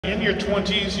In your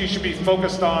 20s, you should be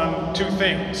focused on two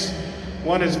things.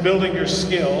 One is building your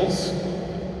skills,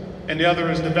 and the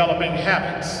other is developing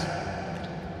habits.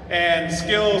 And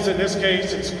skills, in this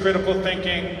case, it's critical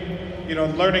thinking,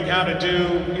 learning how to do,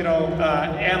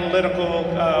 analytical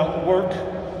work,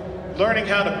 learning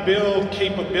how to build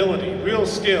capability, real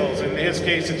skills. In his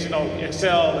case, it's,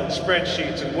 Excel and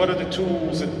spreadsheets, and what are the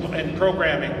tools and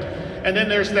programming. And then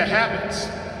there's the habits.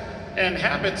 And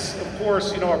habits, of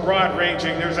course, are broad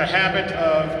ranging. There's a habit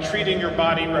of treating your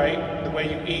body right, the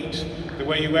way you eat, the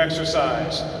way you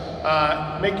exercise,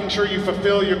 making sure you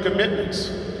fulfill your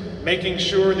commitments, making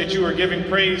sure that you are giving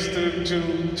praise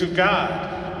to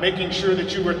God, making sure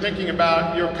that you are thinking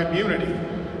about your community.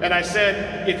 And I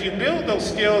said, if you build those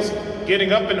skills,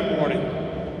 getting up in the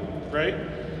morning, right?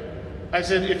 I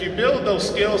said, if you build those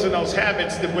skills and those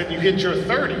habits, then when you hit your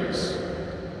 30s,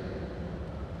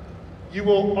 you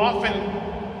will often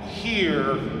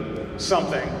hear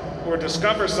something or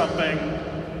discover something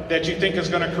that you think is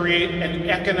going to create an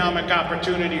economic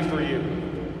opportunity for you.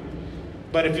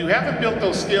 But if you haven't built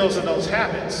those skills and those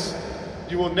habits,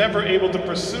 you will never be able to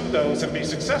pursue those and be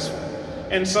successful.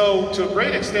 And so, to a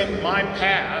great extent, my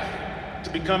path to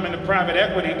becoming a private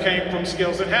equity came from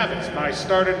skills and habits. I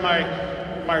started my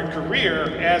career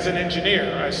as an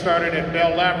engineer. I started at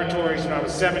Bell Laboratories when I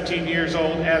was 17 years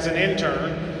old as an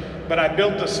intern. But I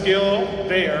built the skill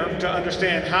there to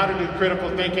understand how to do critical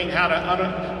thinking, how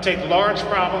to take large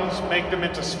problems, make them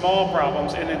into small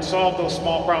problems, and then solve those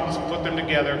small problems and put them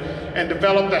together, and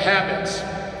develop the habits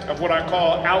of what I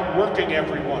call outworking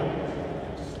everyone,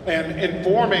 and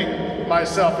informing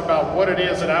myself about what it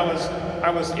is that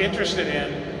I was interested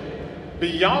in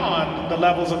beyond the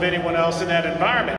levels of anyone else in that environment.